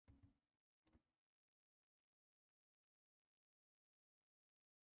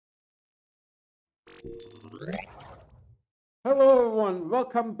Hello everyone,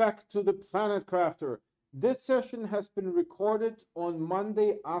 welcome back to the Planet Crafter. This session has been recorded on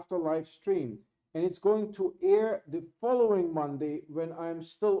Monday after live stream, and it's going to air the following Monday when I'm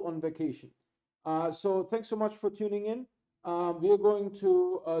still on vacation. So thanks so much for tuning in. We are going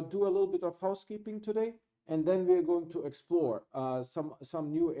to do a little bit of housekeeping today, and then we're going to explore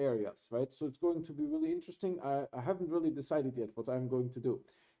some new areas, right? So it's going to be really interesting. I haven't really decided yet what I'm going to do.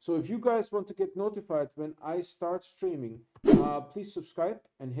 So if you guys want to get notified when I start streaming, please subscribe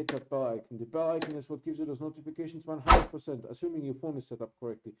and hit that bell icon. The bell icon is what gives you those notifications 100%, assuming your phone is set up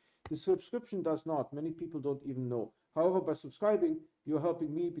correctly. The subscription does not. Many people don't even know. However, by subscribing, you're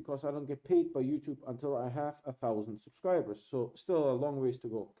helping me because I don't get paid by YouTube until I have 1,000 subscribers. So still a long ways to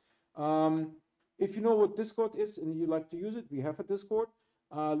go. If you know what Discord is and you like to use it, we have a Discord.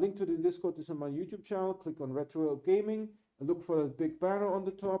 Link to the Discord is on my YouTube channel. Click on Retro Gaming. Look for that big banner on the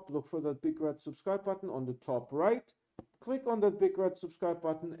top. Look for that big red subscribe button on the top right. Click on that big red subscribe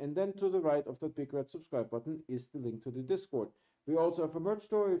button, and then to the right of that big red subscribe button is the link to the Discord. We also have a merch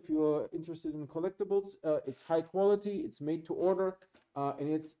store if you're interested in collectibles. It's high quality, it's made to order,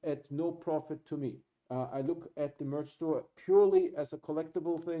 and it's at no profit to me. I look at the merch store purely as a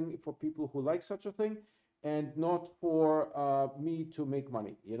collectible thing for people who like such a thing, and not for me to make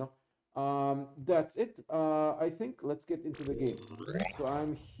money, you know. That's it. I think let's get into the game. So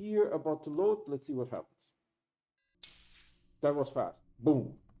I'm here about to load. Let's see what happens. That was fast.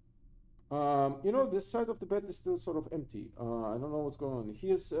 Boom. You know, this side of the bed is still sort of empty. I don't know what's going on.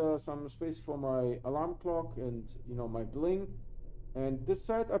 Here's some space for my alarm clock and, you know, my bling. And this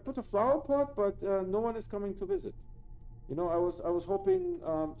side, I put a flower pot, but no one is coming to visit. You know, I was hoping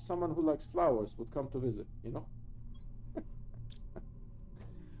someone who likes flowers would come to visit, you know.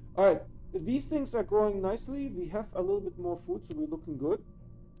 All right, these things are growing nicely. We have a little bit more food, so we're looking good.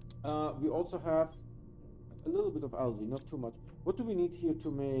 We also have a little bit of algae, not too much. What do we need here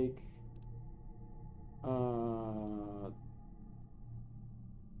to make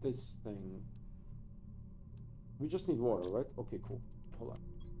this thing? We just need water, right? Okay, cool. Hold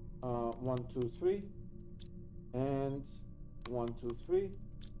on. 1, 2, 3, and 1, 2, 3.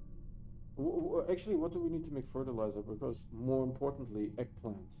 Actually, what do we need to make fertilizer? Because more importantly,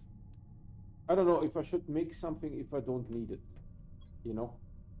 eggplants. I don't know if I should make something if I don't need it. You know,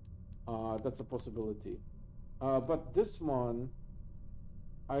 that's a possibility. But this one,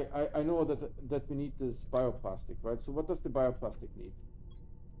 I know that we need this bioplastic, right? So what does the bioplastic need?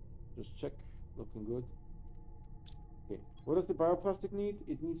 Just check. Looking good. Okay. What does the bioplastic need?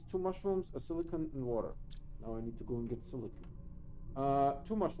 It needs 2 mushrooms, a silicon, and water. Now I need to go and get silicon.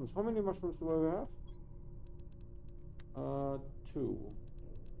 2 mushrooms. How many mushrooms do I have? 2.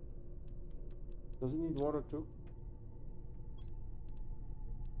 Does it need water too?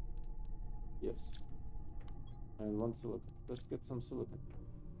 Yes. And 1 silicon. Let's get some silicon.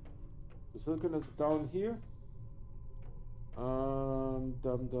 The silicon is down here.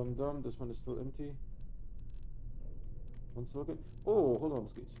 Dum. This one is still empty. 1 silicon. Oh, hold on,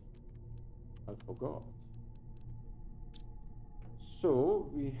 skis. I forgot. So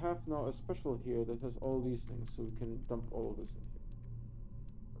we have now a special here that has all these things, so we can dump all of this in here.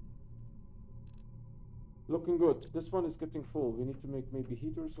 Looking good. This one is getting full. We need to make maybe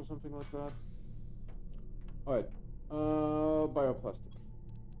heaters or something like that. All right. Bioplastic.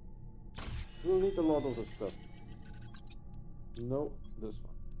 We'll need a lot of this stuff. No, this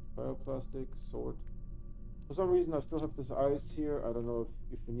one. Bioplastic, sword. For some reason, I still have this ice here. I don't know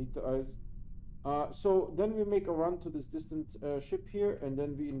if we need the ice. So then we make a run to this distant ship here, and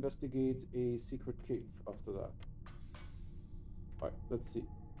then we investigate a secret cave after that. All right, let's see.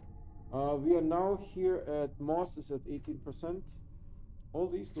 We are now here at moss is at 18%. All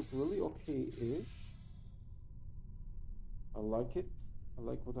these look really okay-ish. I like it. I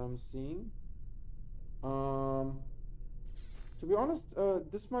like what I'm seeing. To be honest,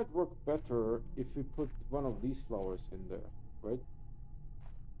 this might work better if we put one of these flowers in there, right?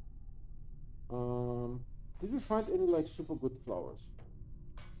 Did we find any like super good flowers?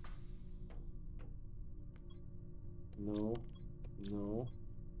 No.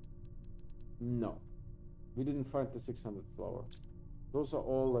 We didn't find the 600 flower. Those are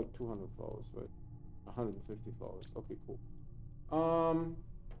all like 200 flowers, right? 150 flowers. Okay, cool.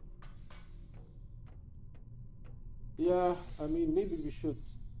 Yeah, I mean, maybe we should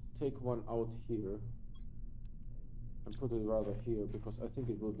take one out here and put it rather here, because I think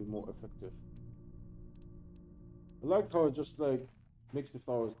it will be more effective. I like how it just like makes the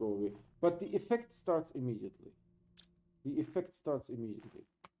flowers go away, but the effect starts immediately. The effect starts immediately.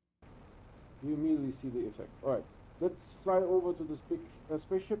 You immediately see the effect. All right. Let's fly over to this big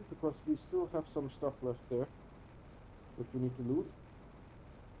spaceship because we still have some stuff left there that we need to loot.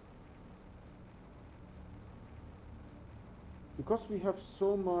 Because we have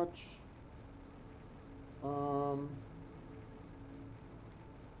so much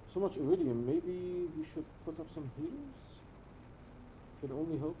iridium, maybe we should put up some healers? Can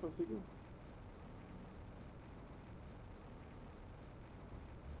only help, I figure.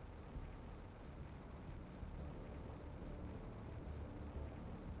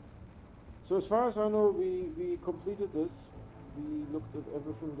 So as far as I know, we completed this. We looked at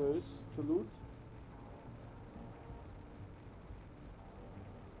everything there is to loot.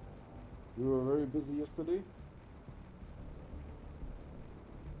 We were very busy yesterday.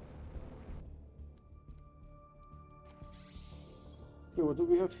 Okay, what do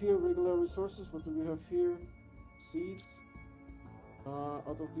we have here? Regular resources. What do we have here? Seeds. Out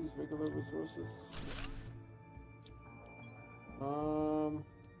of these regular resources.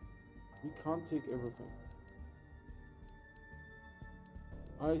 We can't take everything.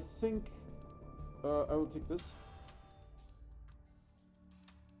 I think I will take this.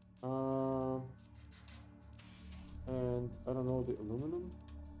 And I don't know, the aluminum.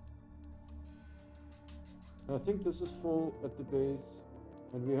 And I think this is full at the base,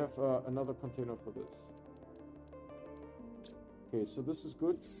 and we have another container for this. Okay, so this is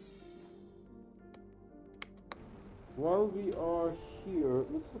good. While we are here,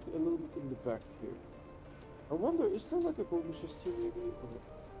 let's look a little bit in the back here. I wonder, is there like a golden chest here maybe? Okay.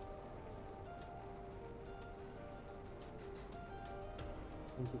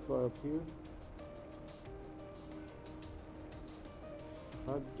 To fly up here.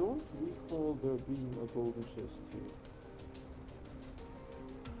 I don't recall there being a golden chest here.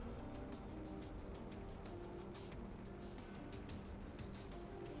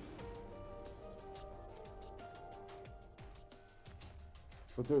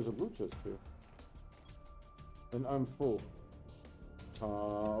 But there's a blue chest here. And I'm full.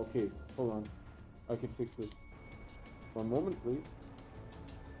 Okay, hold on. I can fix this. One moment, please.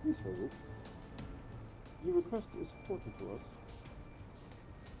 Please hold it. Your request is important to us.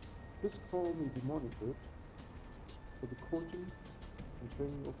 This call may be monitored for the coaching and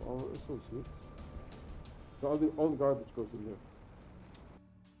training of our associates. So all the garbage goes in there.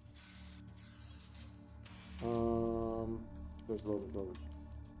 There's a lot of garbage.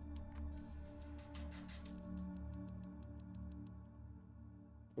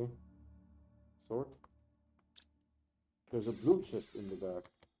 Okay. Sort. There's a blue chest in the back.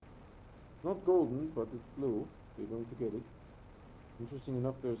 It's not golden, but it's blue. We're going to get it. Interesting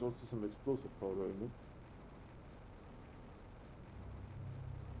enough, there's also some explosive powder in it.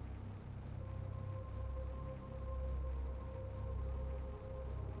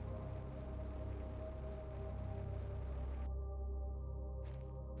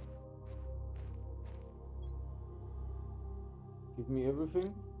 Give me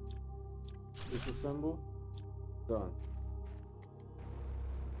everything. Disassemble. Done.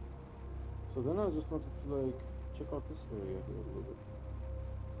 So then I just wanted to like check out this area here a little bit.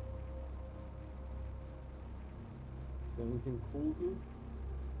 Is there anything cool here?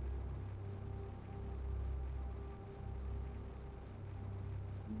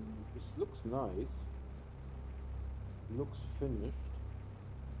 This looks nice. Looks finished.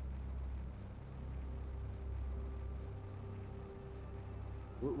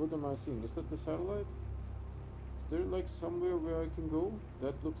 What am I seeing? Is that the satellite? Is there like somewhere where I can go?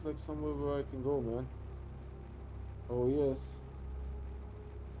 That looks like somewhere where I can go, man. Oh yes.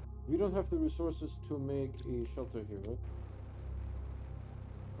 We don't have the resources to make a shelter here, right?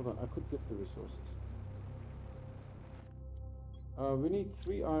 Hold on, I could get the resources. We need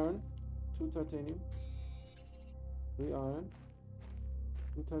 3 iron, 2 titanium. 3 iron,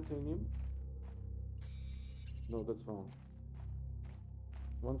 2 titanium. No, that's wrong.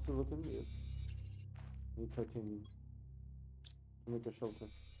 1 silicon, yes. Need titanium to make a shelter.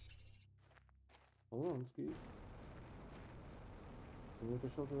 Hold on, skis. To make a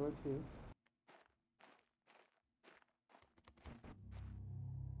shelter right here.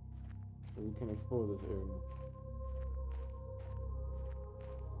 So we can explore this area.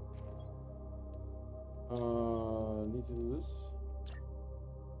 Need to do this.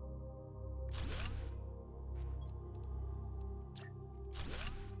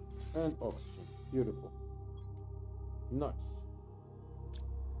 And oxygen. Beautiful. Nice.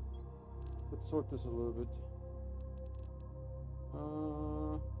 Let's sort this a little bit.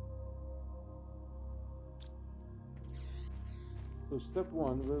 So step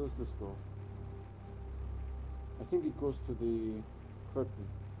 1, where does this go? I think it goes to the curtain.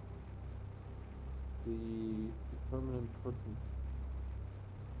 The permanent curtain.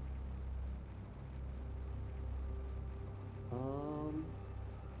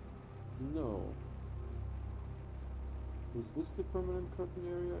 No. Is this the permanent curtain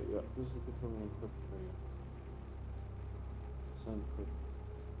area? Yeah, this is the permanent curtain area. Sand curtain.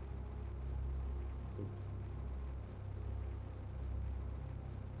 Good.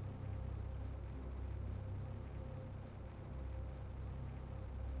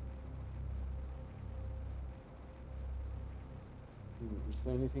 Is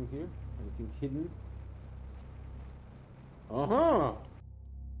there anything here? Anything hidden? Uh-huh!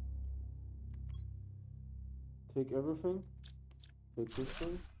 Take everything. Take this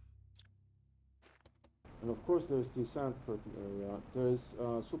thing. And of course there's the sand curtain area. There's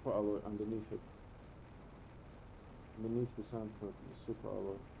super alloy underneath it. Underneath the sand curtain is super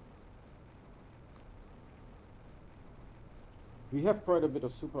alloy. We have quite a bit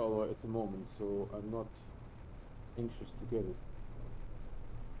of super alloy at the moment, so I'm not anxious to get it.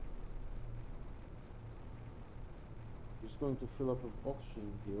 I'm just going to fill up with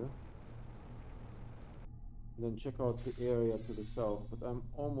oxygen here. And then check out the area to the south, but I'm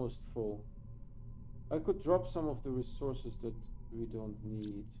almost full. I could drop some of the resources that we don't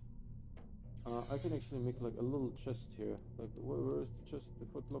need. I can actually make like a little chest here. Like, where is the chest? The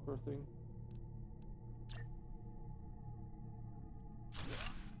footlocker thing?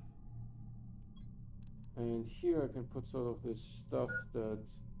 And here I can put sort of this stuff that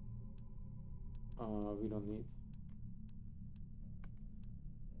we don't need.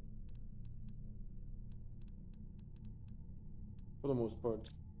 For the most part.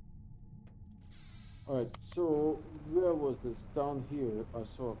 Alright, so where was this? Down here I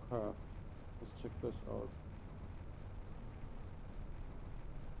saw a craft. Let's check this out.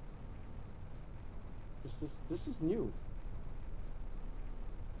 This is new.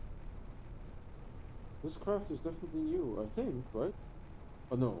 This craft is definitely new, I think, right?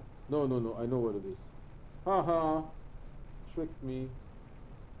 Oh no. No, I know what it is. Haha! Tricked me.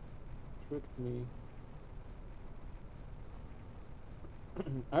 Tricked me.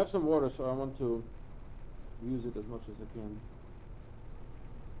 I have some water, so I want to use it as much as I can.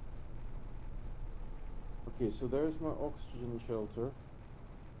 Okay, so there's my oxygen shelter.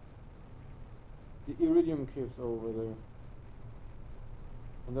 The iridium caves are over there.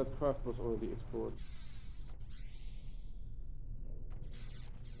 And that craft was already explored.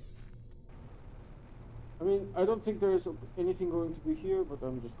 I mean, I don't think there is anything going to be here, but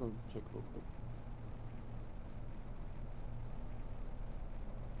I'm just going to check real quick.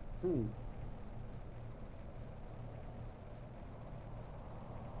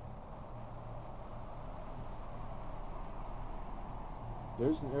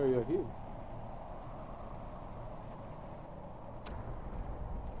 There's an area here.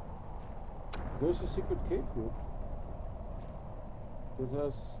 There's a secret cave here that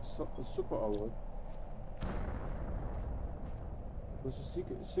has a super alloy. There's a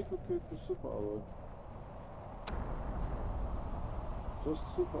secret cave for super alloy. Just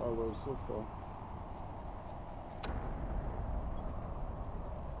super alloy so far.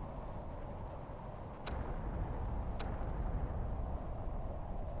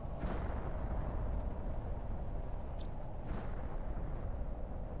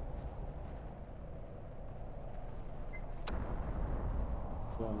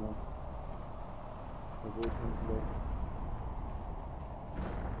 Yeah, no. My voice went low.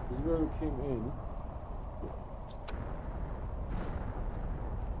 This is where we came in.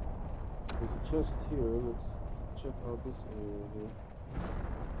 There's a chest here. Let's check out this area here.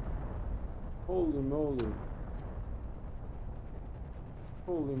 Holy moly.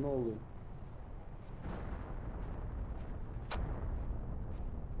 Holy moly.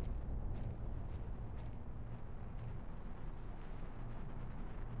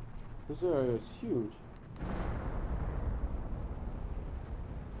 This area is huge.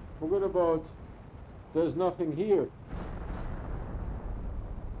 Forget about there's nothing here.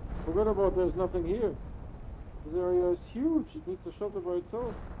 Forget about there's nothing here. This area is huge. It needs a shelter by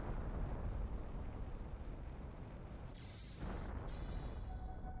itself.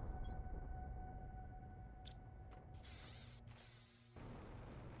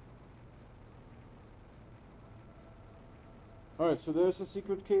 Alright, so there's a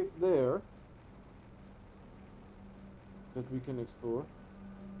secret cave there that we can explore.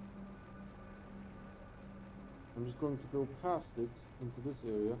 I'm just going to go past it into this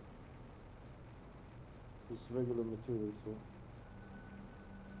area. This regular materials here.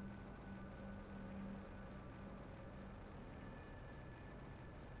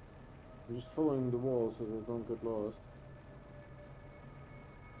 I'm just following the wall so they don't get lost.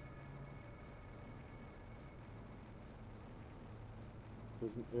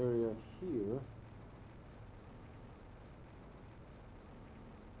 There's an area here.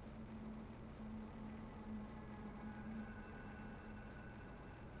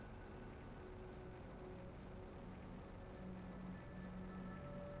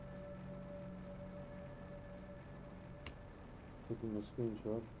 Taking a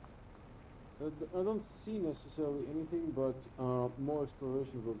screenshot. I don't see necessarily anything, but more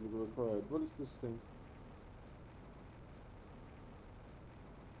exploration will be required. What is this thing?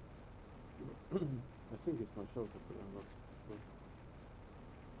 I think it's my shelter, but I'm not sure.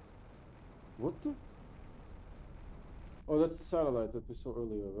 What the? Oh, that's the satellite that we saw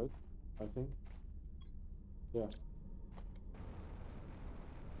earlier, right? I think. Yeah.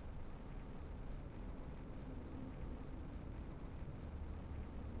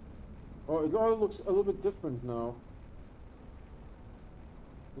 Oh, it all looks a little bit different now.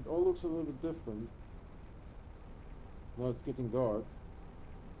 It all looks a little bit different. Now it's getting dark.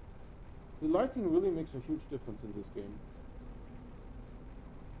 The lighting really makes a huge difference in this game.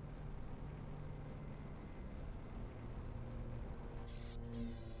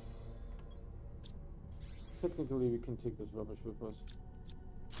 Technically, we can take this rubbish with us.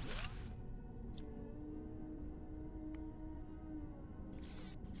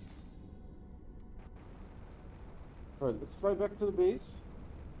 Alright, let's fly back to the base.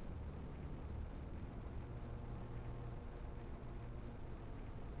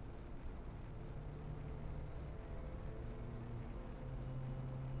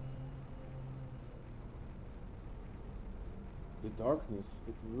 The darkness,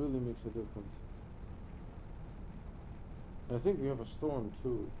 it really makes a difference. I think we have a storm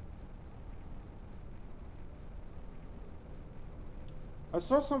too. I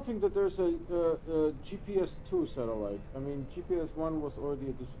saw something that there's a GPS 2 satellite. I mean, GPS 1 was already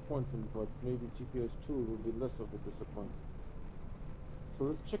a disappointment, but maybe GPS 2 will be less of a disappointment. So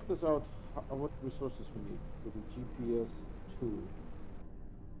let's check this out, what resources we need for the GPS 2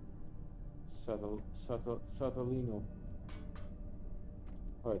 Satellino.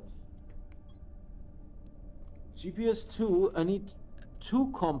 Right. GPS 2, I need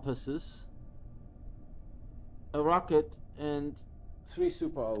 2 compasses, a rocket, and 3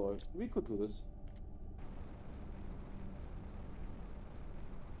 super alloy. We could do this.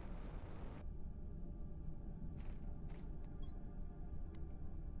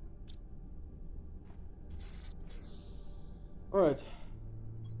 Alright.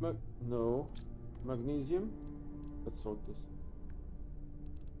 No. Magnesium. Let's sort this.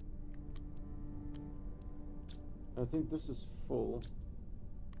 I think this is full.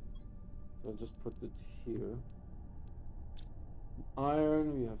 So I'll just put it here.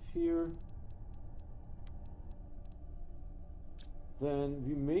 Iron we have here. Then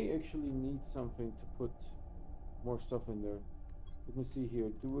we may actually need something to put more stuff in there. Let me see here.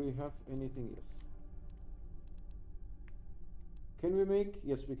 Do we have anything? Yes. Can we make?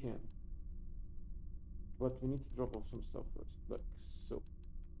 Yes, we can. But we need to drop off some stuff first. Like so.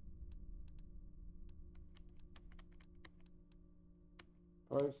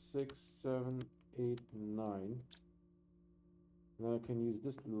 Five, 6, 7, 8, 9. Now I can use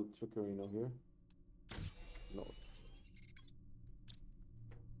this little trickery now here. No.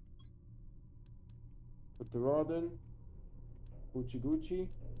 Put the rod in. Gucci Gucci.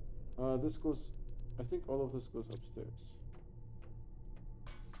 This goes, I think all of this goes upstairs.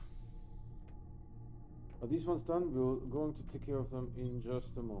 Are these ones done? We're going to take care of them in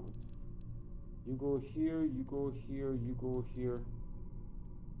just a moment. You go here, you go here, you go here.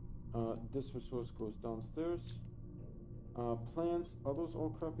 This resource goes downstairs. Plants, are those all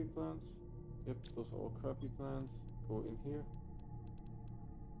crappy plants? Yep, those are all crappy plants. Go in here.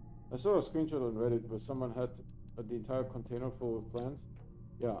 I saw a screenshot on Reddit where someone had the entire container full of plants.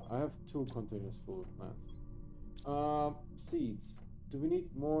 Yeah, I have 2 containers full of plants. Seeds. Do we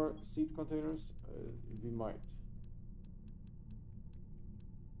need more seed containers? We might.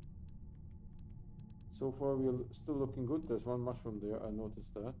 So far we're still looking good. There's 1 mushroom there, I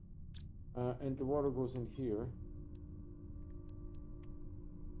noticed that. And the water goes in here.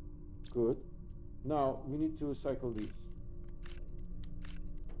 Good. Now we need to cycle these.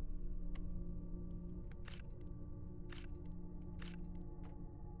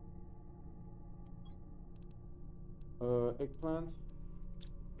 Eggplant.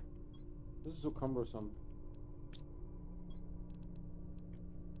 This is so cumbersome.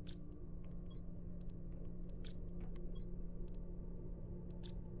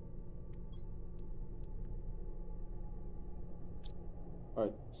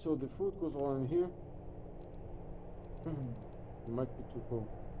 Alright, so the food goes all in here. It might be too full.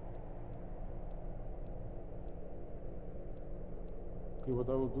 Okay, what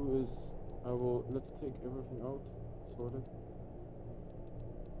I will do is let's take everything out, sort it.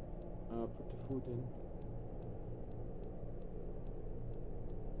 Put the food in.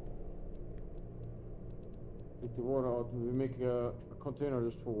 Take the water out, and we make a container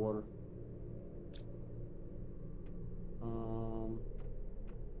just for water.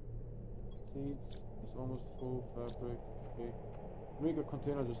 Seeds is almost full. Fabric, okay. Make a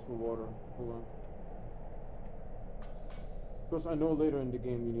container just for water. Hold on. Because I know later in the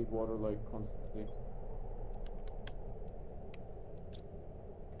game you need water like constantly.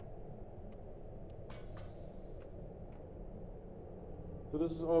 So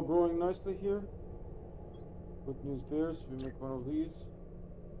this is all growing nicely here. Good news bears, we make one of these.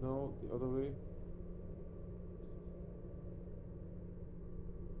 No, the other way.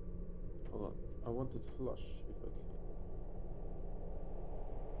 Hold on, I want it flush if I can.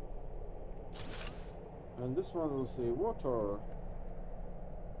 And this one will say water.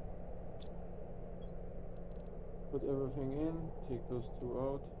 Put everything in, take those two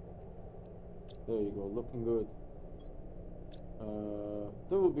out. There you go, looking good.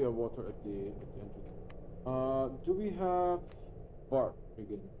 There will be a water at the entrance. Do we have bark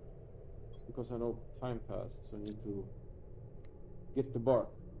again? Because I know time passed, so I need to get the bark.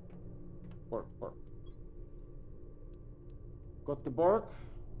 Bark. Got the bark.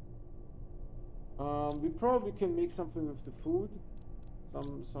 We probably can make something with the food.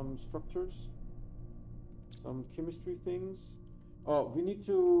 Some structures. Some chemistry things. Oh, we need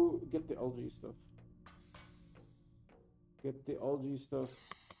to get the algae stuff. Get the algae stuff.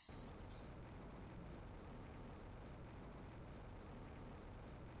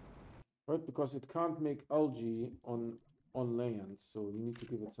 Right, because it can't make algae on land, so we need to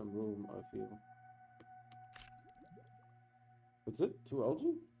give it some room, I feel. What's it? 2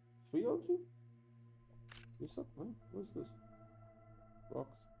 algae? 3 algae? Yes, huh? What's this?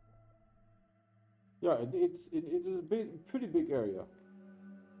 Rocks. Yeah, it is a pretty big area.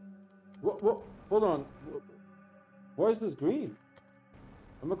 What? Hold on. Why is this green?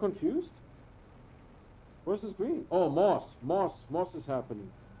 Am I confused? Where's this green? Oh, moss is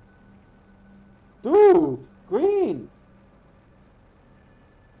happening. Dude, green.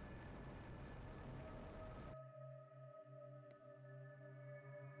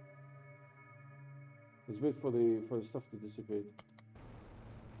 Let's wait for the stuff to dissipate.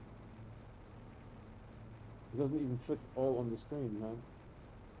 It doesn't even fit all on the screen, man.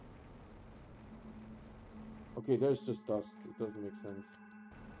 Okay, there's just dust. It doesn't make sense.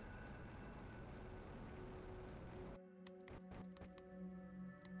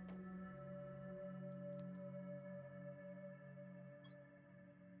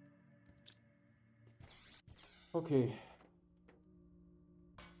 Okay.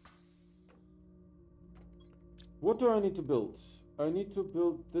 What do I need to build? I need to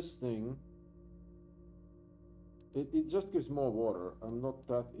build this thing. It just gives more water. I'm not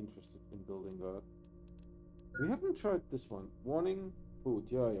that interested in building that. We haven't tried this one. Warning, food.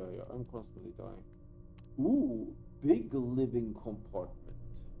 Yeah. I'm constantly dying. Ooh, big living compartment.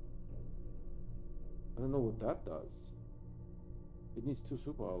 I don't know what that does. It needs 2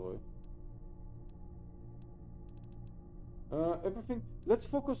 super alloy. Everything. Let's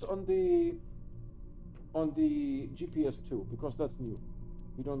focus on the GPS 2 because that's new.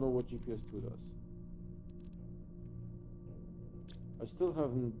 We don't know what GPS 2 does. I still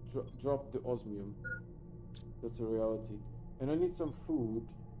haven't dropped the osmium. That's a reality. And I need some food.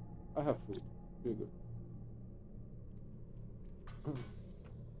 I have food. Very good.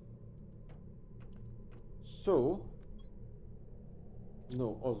 So,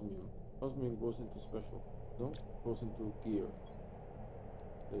 no, osmium. Osmium goes into special. No, goes into gear.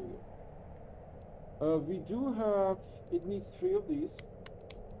 There you go. We do have, it needs 3 of these.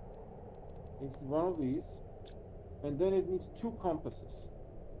 It's 1 of these. And then it needs 2 compasses.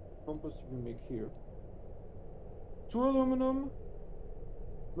 Compass you can make here. 2 aluminum,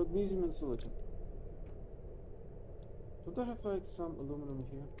 magnesium and silicon. Don't I have like some aluminum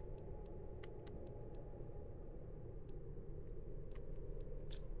here?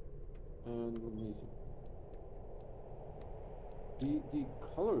 And magnesium. The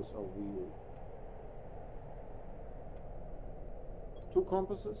colors are weird. 2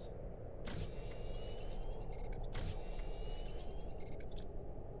 compasses.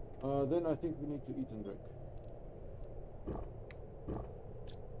 Then I think we need to eat and drink.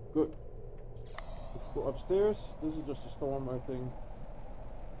 Good. Let's go upstairs. This is just a storm, I think.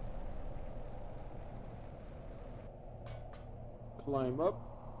 Climb up.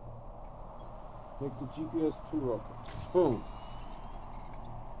 Make the GPS 2 rocket. Boom.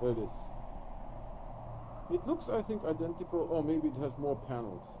 There it is. It looks, I think, identical. Oh, maybe it has more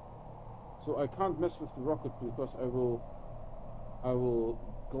panels. So I can't mess with the rocket because I will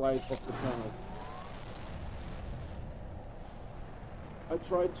glide off the panels. I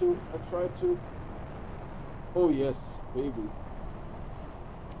try to. Oh yes, baby.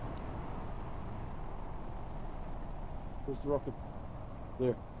 Where's the rocket?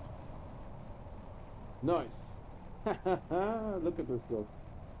 There. Nice. Look at this go.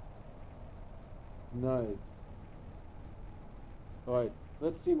 Nice. Alright,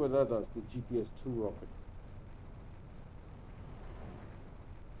 let's see what that does, the GPS-2 rocket.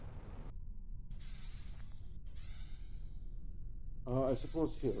 I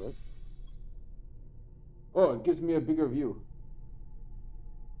suppose here, right? Oh, it gives me a bigger view.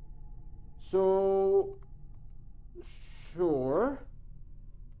 So, sure.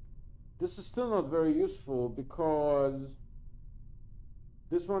 This is still not very useful because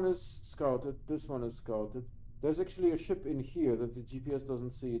this one is scouted, this one is scouted. There's actually a ship in here that the GPS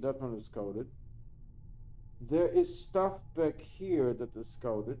doesn't see. That one is scouted. There is stuff back here that is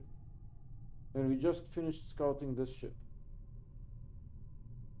scouted. And we just finished scouting this ship.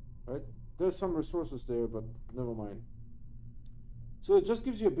 Right? There's some resources there, but never mind. So it just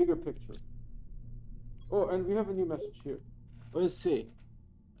gives you a bigger picture. Oh, and we have a new message here. Let's see.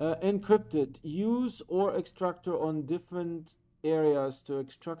 Encrypted. Use ore extractor on different areas to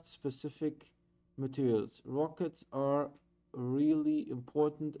extract specific materials. Rockets are really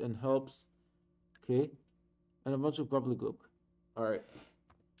important and helps. Okay. And a bunch of gobbledygook. Alright.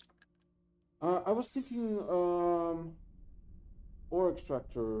 I was thinking ore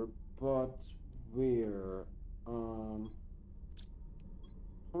extractor, but where? How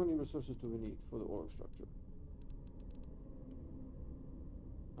many resources do we need for the ore extractor?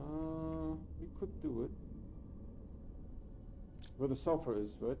 We could do it. Where the sulfur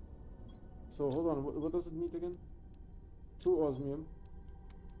is, right? So hold on, what does it need again? 2 osmium.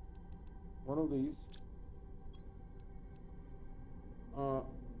 1 of these.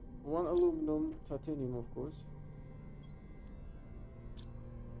 1 aluminum, titanium, of course.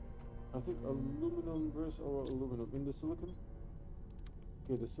 I think aluminum, where's our aluminum? In the silicon?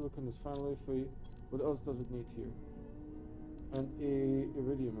 Okay, the silicon is finally free. What else does it need here? And a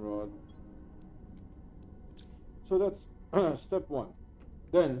iridium rod. So that's step 1.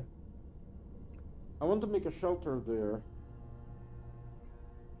 Then, I want to make a shelter there.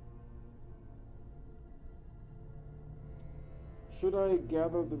 Should I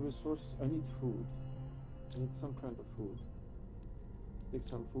gather the resources? I need food. I need some kind of food. Take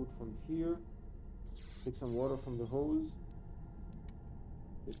some food from here. Take some water from the hose.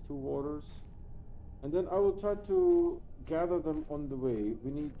 Take 2 waters. And then I will try to gather them on the way.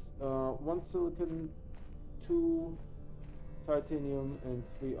 We need 1 silicon, 2 titanium, and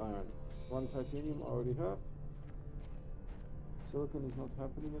 3 iron. 1 titanium I already have. Silicon is not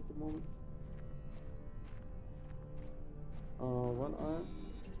happening at the moment. 1 iron.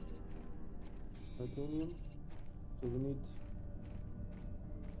 Titanium. So we need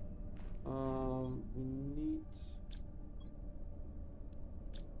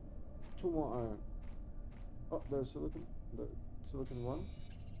 2 more iron. Oh, there's silicon. Silicon 1.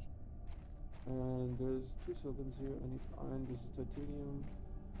 And there's 2 silicons here. I need iron. This is titanium.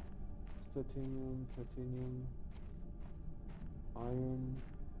 It's titanium, titanium, iron,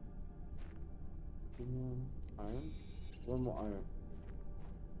 titanium, iron. 1 more iron.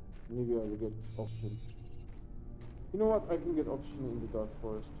 Maybe I will get oxygen. You know what? I can get oxygen in the dark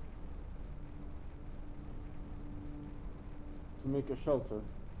forest. To make a shelter.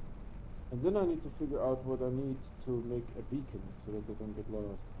 And then I need to figure out what I need to make a beacon so that they don't get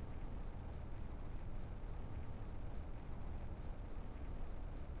lost.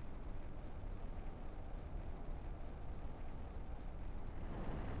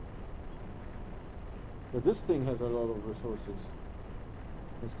 But this thing has a lot of resources.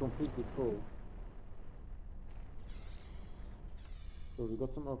 It's completely full. So we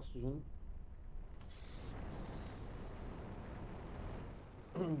got some oxygen.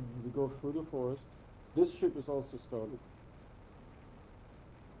 We go through the forest. This ship is also scouted.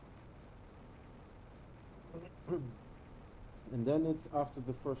 And then it's after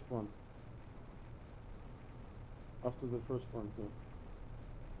the first one. After the first one here.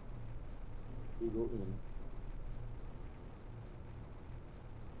 We go in.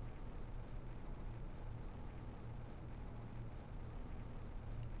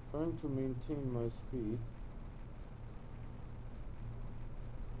 Trying to maintain my speed.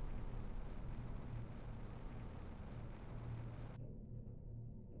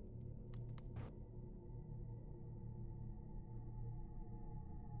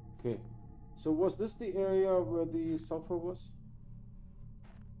 Okay, So was this the area where the sulfur was?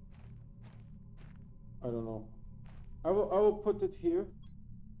 I don't know. I will put it here.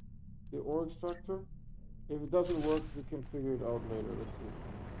 The ore extractor. If it doesn't work, we can figure it out later. Let's see.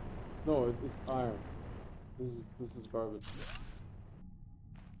 No, it's iron. This is garbage.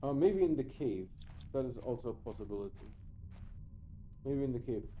 Maybe in the cave. That is also a possibility. Maybe in the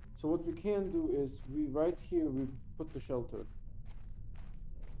cave. So what we can do is right here we put the shelter.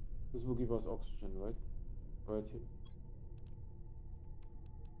 This will give us oxygen, right? Right here.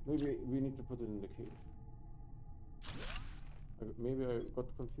 Maybe we need to put it in the cave. Maybe I got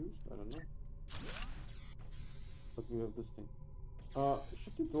confused. I don't know. But we have this thing.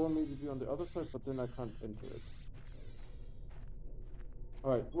 Should the door maybe be on the other side? But then I can't enter it.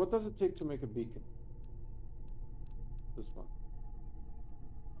 Alright, what does it take to make a beacon? This one.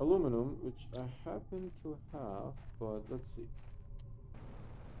 Aluminum, which I happen to have, but let's see.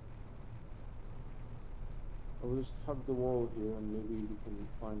 I will just hug the wall here and maybe we can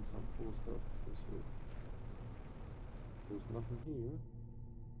find some cool stuff this way. There's nothing here.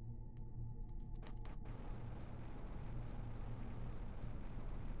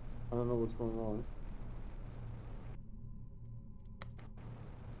 I don't know what's going on.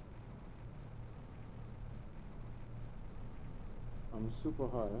 I'm super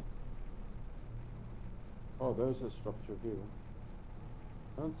high. Oh, there's a structure here.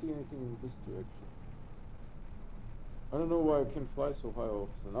 I don't see anything in this direction. I don't know why I can fly so high all of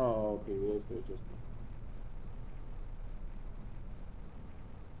a sudden. Oh, okay, there's the adjustment.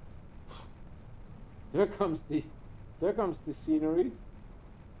 There comes the scenery.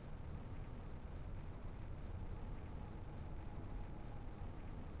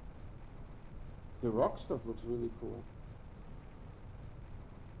 The rock stuff looks really cool.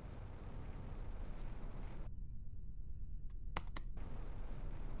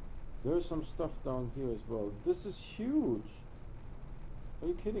 There's some stuff down here as well. This is huge. Are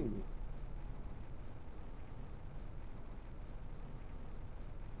you kidding me?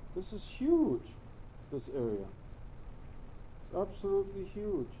 This is huge. This area. It's absolutely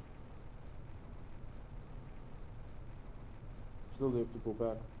huge. Still, they have to go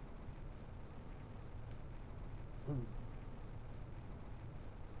back.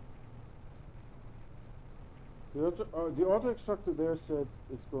 The auto extractor there said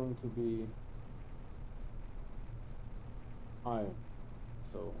it's going to be iron,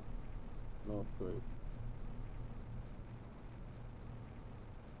 so not great.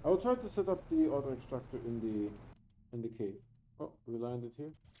 I will try to set up the auto extractor in the cave. Oh, we landed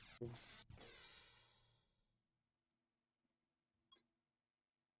here. Okay.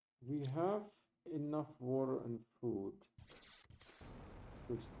 We have enough water and food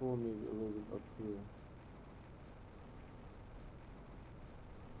to explore maybe a little bit up here.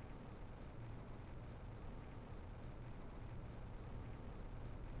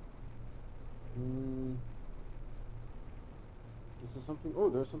 Is there something? Oh,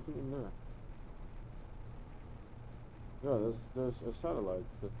 there's something in there. Yeah, there's a satellite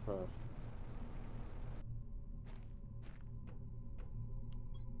that crashed.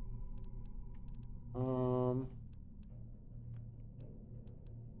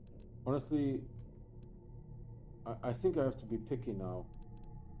 Honestly, I think I have to be picky now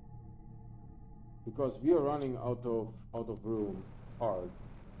because we are running out of room hard.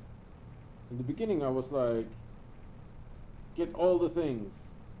 In the beginning, I was like, get all the things,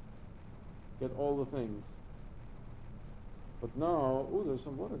 get all the things. But now, oh, there's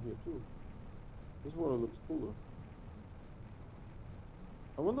some water here too. This water looks cooler.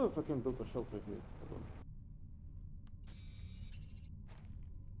 I wonder if I can build a shelter here. Hold on.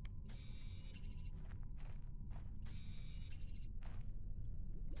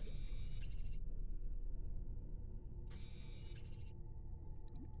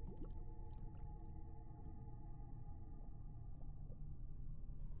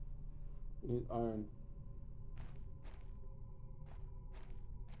 Need iron.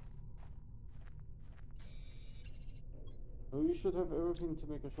 Oh, we should have everything to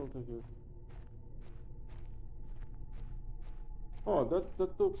make a shelter here. Oh,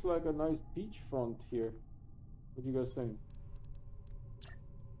 that looks like a nice beachfront here. What do you guys think?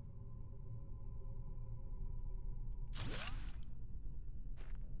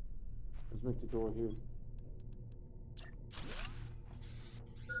 Let's make the door here.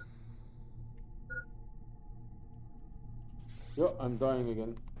 Yeah, I'm dying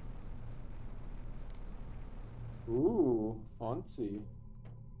again. Ooh, fancy.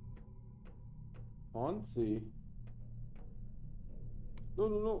 Fancy. No,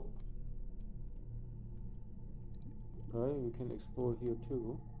 no, no. Okay, we can explore here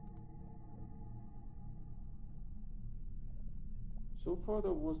too. So far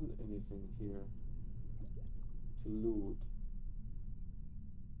there wasn't anything here to loot.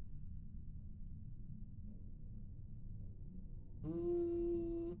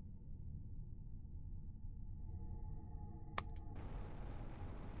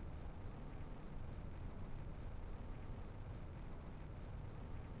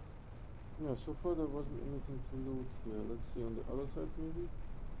 Yeah, so far there wasn't anything to loot here. Let's see on the other side maybe?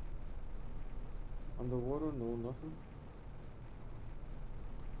 Underwater? No, nothing.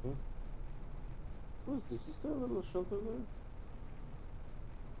 Okay. What is this? Is there a little shelter there?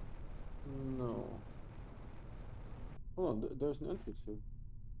 No. Hold on, there's an entrance here.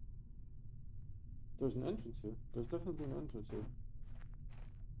 There's an entrance here. There's definitely an entrance here.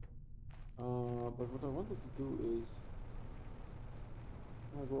 But what I wanted to do is...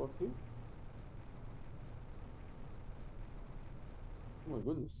 Can I go up here? Oh my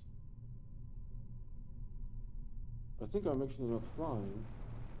goodness. I think I'm actually not flying.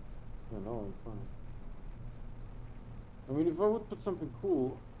 Yeah, now I'm flying. I mean, if I would put something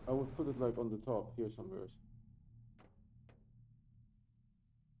cool, I would put it like on the top here somewhere.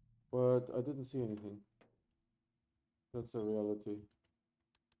 But I didn't see anything. That's a reality.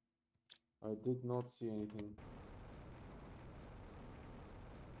 I did not see anything.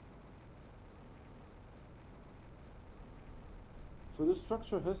 So this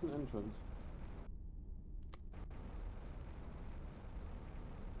structure has an entrance.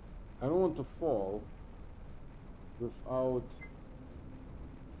 I don't want to fall without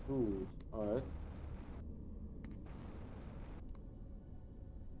food. Alright.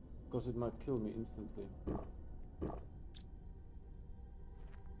 Because it might kill me instantly.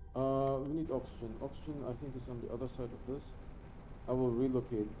 We need oxygen. Oxygen, I think, is on the other side of this. I will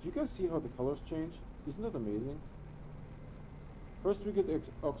relocate. Do you guys see how the colors change? Isn't that amazing? First we get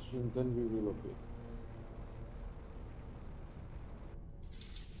oxygen, then we relocate.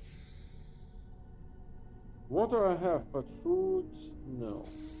 Water I have, but food, no.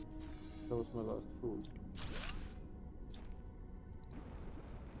 That was my last food.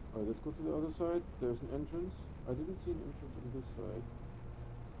 Alright, let's go to the other side. There's an entrance. I didn't see an entrance on this side.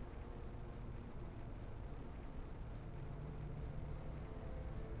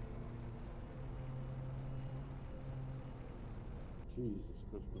 Jesus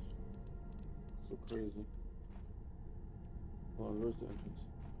Christmas. So crazy. Hold on, where's the entrance?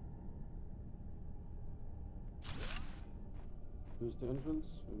 Here's the entrance.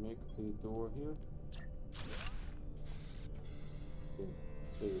 We make the door here. Okay,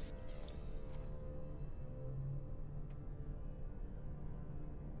 save.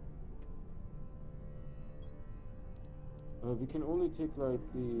 We can only take like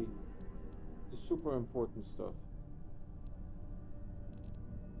the super important stuff.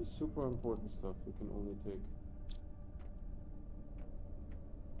 The super important stuff we can only take.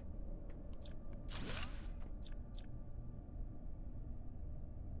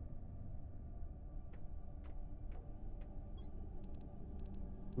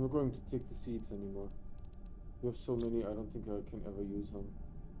 I'm not going to take the seeds anymore. We have so many, I don't think I can ever use them.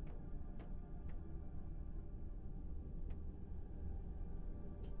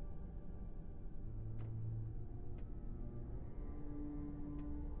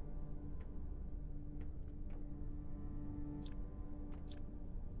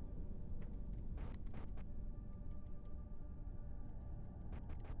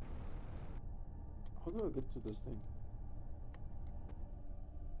 How do I get to this thing?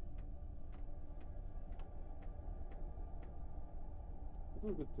 How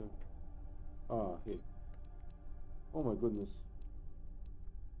do I get there? Ah, here. Oh my goodness.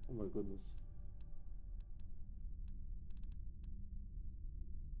 Oh my goodness.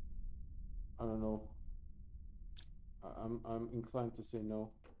 I don't know. I'm inclined to say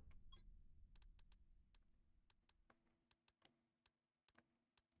no.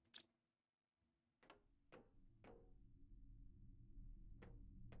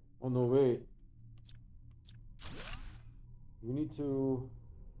 Oh no way. We need to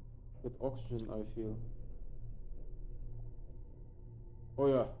get oxygen, I feel. Oh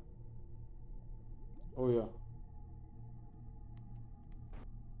yeah. Oh yeah.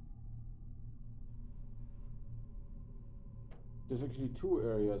 There's actually two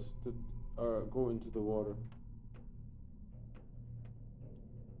areas that go into the water.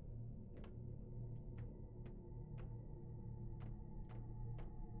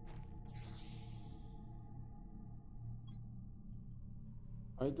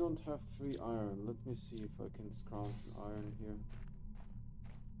 I don't have 3 iron. Let me see if I can scrounge an iron here.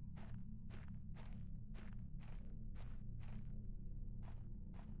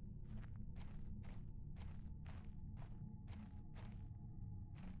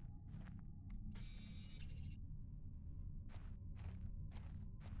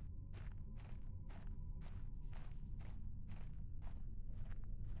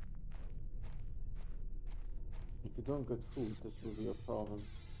 we don't get food, this will be a problem.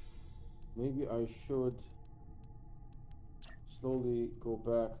 Maybe I should slowly go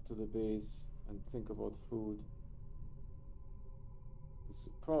back to the base and think about food. It's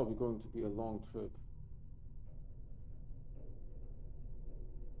probably going to be a long trip.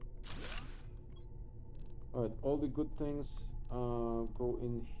 Alright, all the good things go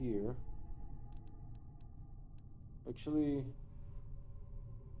in here. Actually,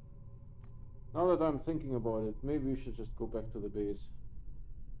 now that I'm thinking about it, maybe we should just go back to the base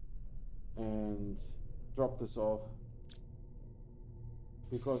and drop this off,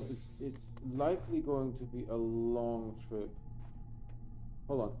 because it's likely going to be a long trip.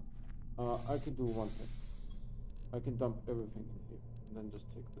 Hold on, I can do one thing. I can dump everything in here and then just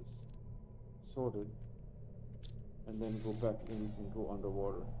take this, sort it, and then go back in and go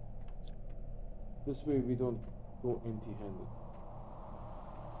underwater. This way we don't go empty-handed.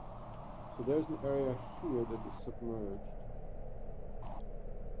 So there's an area here that is submerged.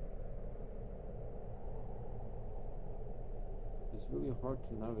 It's really hard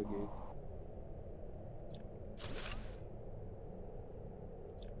to navigate.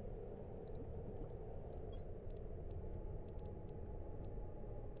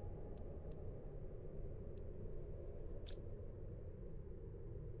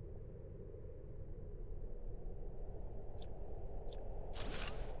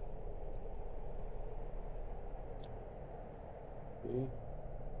 Okay.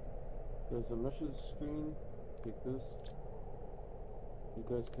 There's a message screen. Take this. You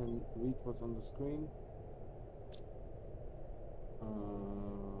guys can read what's on the screen.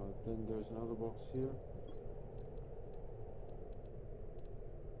 Then there's another box here.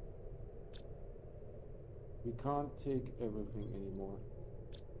 We can't take everything anymore.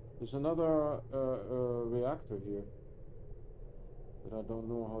 There's another reactor here that I don't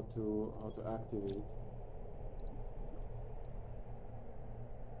know how to activate.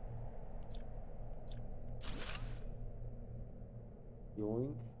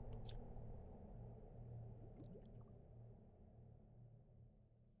 Yoink.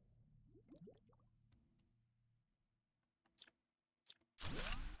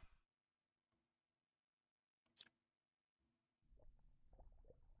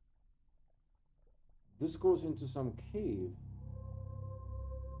 This goes into some cave.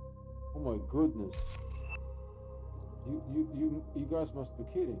 Oh my goodness. You guys must be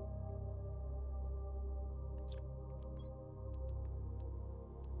kidding.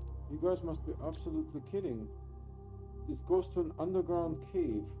 You guys must be absolutely kidding. This goes to an underground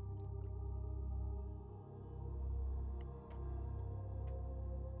cave.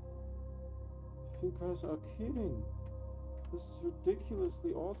 You guys are kidding. This is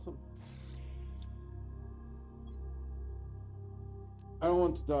ridiculously awesome. I don't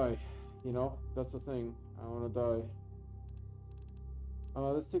want to die, you know, that's the thing. I want to die.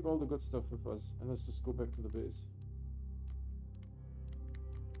 Let's take all the good stuff with us and let's just go back to the base.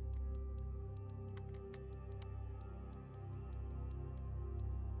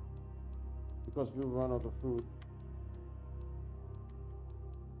 Because we'll run out of food.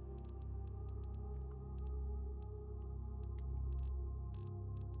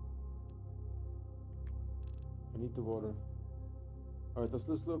 I need the water. Alright, does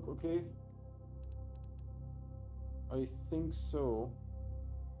this look okay? I think so.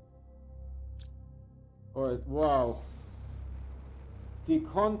 Alright, wow. The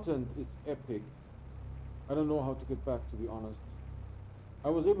content is epic. I don't know how to get back, to be honest. I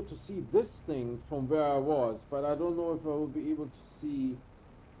was able to see this thing from where I was, but I don't know if I will be able to see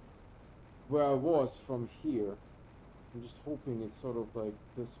where I was from here. I'm just hoping it's sort of like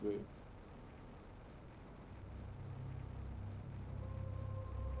this way.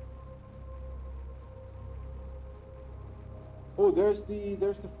 Oh, there's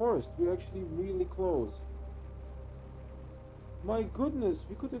the forest. We're actually really close. My goodness,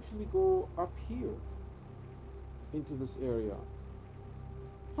 we could actually go up here into this area.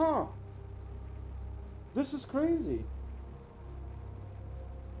 Huh. This is crazy.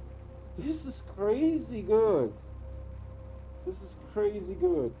 This is crazy good. This is crazy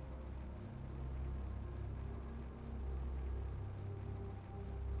good.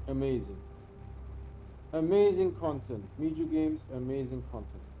 Amazing. Amazing content. Miju Games, amazing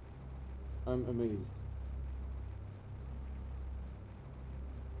content. I'm amazed.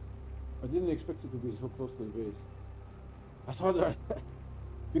 I didn't expect it to be so close to the base. I thought that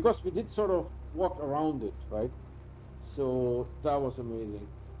because we did sort of walk around it, right? So that was amazing.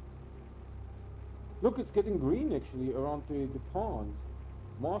 Look, it's getting green actually around the pond.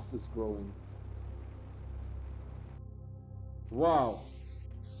 Moss is growing. Wow.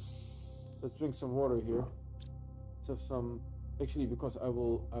 Let's drink some water here. have some, actually, because I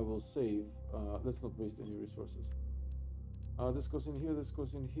will save. Let's not waste any resources. This goes in here, this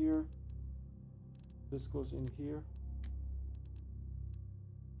goes in here, this goes in here.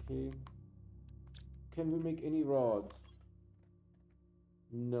 Okay. Can we make any rods?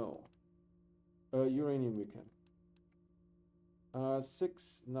 No. Uranium we can.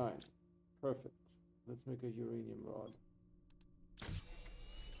 6, 9. Perfect. Let's make a uranium rod.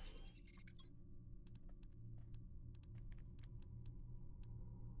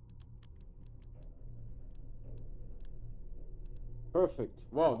 Perfect.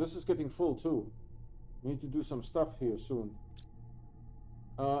 Wow, this is getting full too. We need to do some stuff here soon.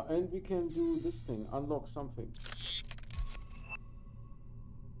 And we can do this thing, unlock something.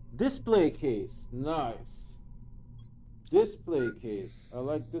 Display case, nice. Display case, I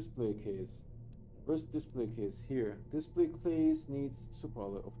like display case. Where's display case? Here. Display case needs super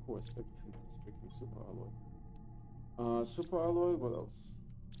alloy, of course. Everything needs freaking super alloy. Super alloy, what else?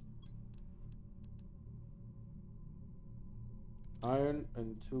 Iron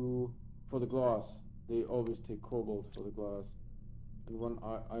and 2 for the glass. They always take cobalt for the glass. And 1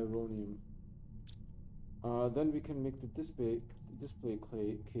 ironium. Then we can make the display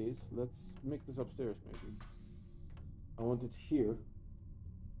case. Let's make this upstairs maybe. I want it here.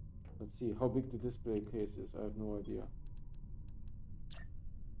 Let's see how big the display case is. I have no idea.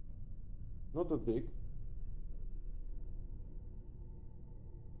 Not that big.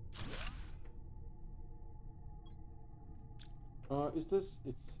 Is this?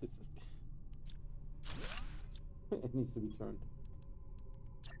 It's it needs to be turned.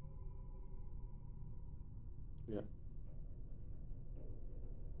 Yeah.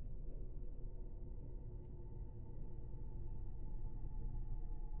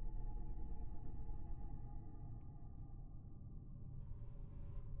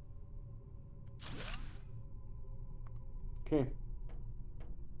 Okay.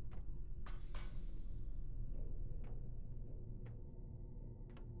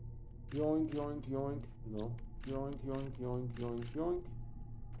 Yoink, yoink, yoink. No. Yoink, yoink, yoink, yoink, yoink.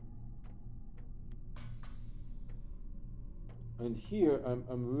 And here, I'm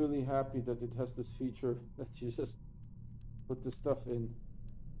really happy that it has this feature that you just put the stuff in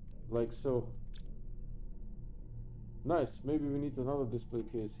like so. Nice. Maybe we need another display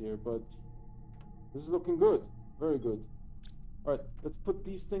case here, but this is looking good. Very good. All right, let's put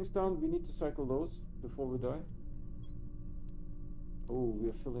these things down. We need to cycle those before we die. Oh, we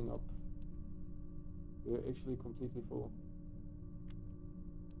are filling up. We are actually completely full.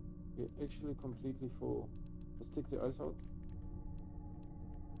 We are actually completely full. Let's take the ice out.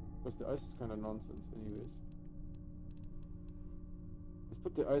 Because the ice is kind of nonsense anyways. Let's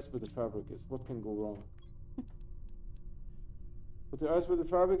put the ice where the fabric is. What can go wrong? Put the ice where the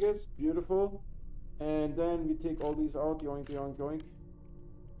fabric is. Beautiful. And then we take all these out. Yoink, yoink, yoink.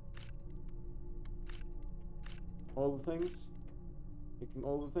 All the things. Taking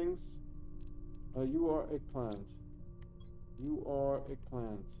all the things. You are eggplant. You are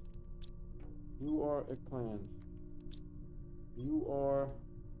eggplant. You are eggplant. You are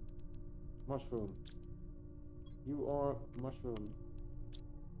mushroom. You are mushroom.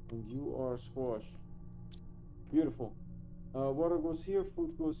 And you are squash. Beautiful. Water goes here,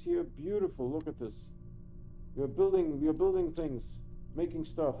 food goes here. Beautiful. Look at this. We are building things, making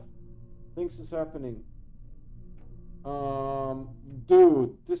stuff. Things is happening.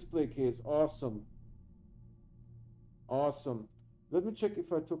 Dude, display case, awesome. Awesome. Let me check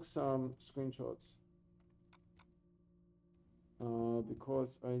if I took some screenshots.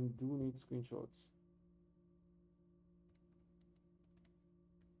 Because I do need screenshots.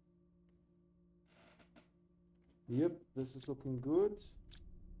 Yep, this is looking good.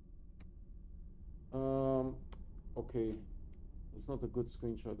 Okay. It's not a good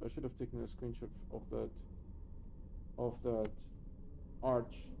screenshot. I should have taken a screenshot of that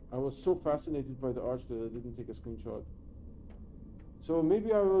arch. I was so fascinated by the arch that I didn't take a screenshot. So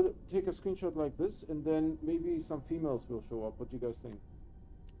maybe I will take a screenshot like this, and then maybe some females will show up. What do you guys think?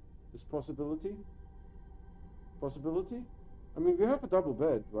 Is possibility? Possibility? I mean, we have a double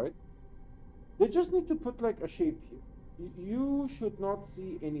bed, right? They just need to put like a shape here. You should not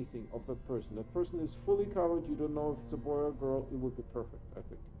see anything of that person. That person is fully covered. You don't know if it's a boy or girl. It would be perfect, I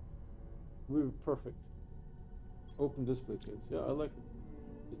think. It would be perfect. Open display case. Yeah, I like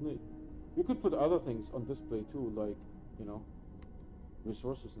it. Isn't it? You could put other things on display too, like, you know,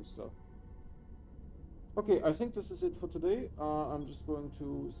 resources and stuff. Okay, I think this is it for today. I'm just going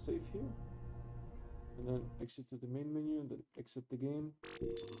to save here. And then exit to the main menu, and then exit the game.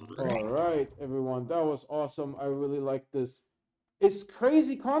 All right, everyone, that was awesome. I really like this. It's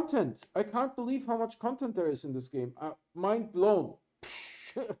crazy content. I can't believe how much content there is in this game. Mind blown.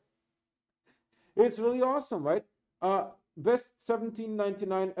 It's really awesome, right? Best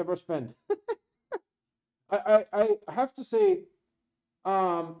 17.99 ever spent. I have to say,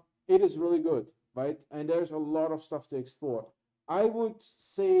 it is really good, right? And there's a lot of stuff to explore. I would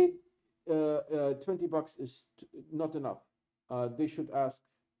say $20 is not enough. They should ask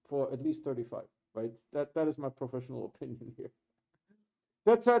for at least 35, right? That is my professional opinion here.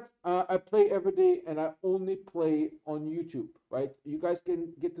 That said, I play every day and I only play on YouTube, right? You guys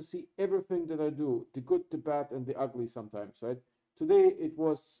can get to see everything that I do, the good, the bad, and the ugly sometimes, right? Today it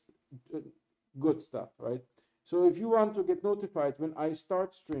was uh, good stuff, right? So if you want to get notified when I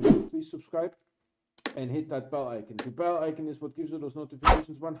start streaming, please subscribe and hit that bell icon. The bell icon is what gives you those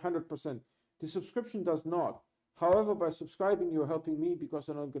notifications 100%. The subscription does not. However, by subscribing, you're helping me because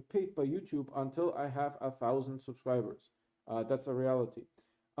I don't get paid by YouTube until I have 1,000 subscribers. That's a reality.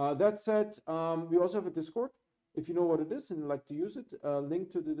 That said, we also have a Discord. If you know what it is and like to use it,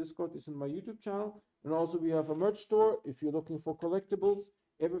 link to the Discord is in my YouTube channel. And also we have a merch store. If you're looking for collectibles,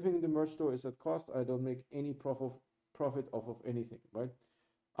 everything in the merch store is at cost. I don't make any profit off of anything, right?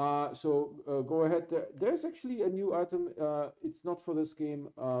 So go ahead. There's actually a new item. It's not for this game.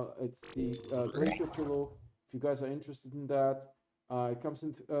 It's the glacier pillow. If you guys are interested in that, it comes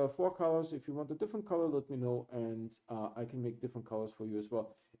in 4 colors. If you want a different color, let me know, and I can make different colors for you as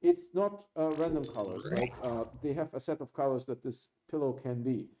well. It's not random colors, right? They have a set of colors that this pillow can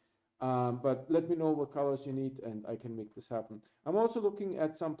be. But let me know what colors you need, and I can make this happen. I'm also looking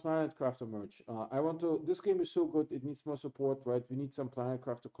at some Planet Crafter merch. I want to. This game is so good; it needs more support, right? We need some Planet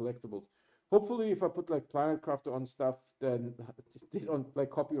Crafter collectibles. Hopefully, if I put like Planet Crafter on stuff, then they don't like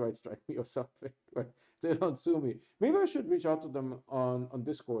copyright strike me or something. Right? They don't sue me. Maybe I should reach out to them on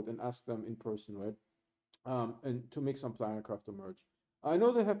Discord and ask them in person, right? And to make some Planet Crafter merch. I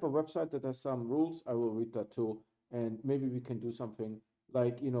know they have a website that has some rules. I will read that too, and maybe we can do something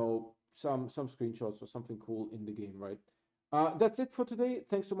like some screenshots or something cool in the game, right? That's it for today.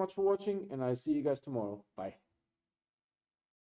 Thanks so much for watching, and I see you guys tomorrow. Bye.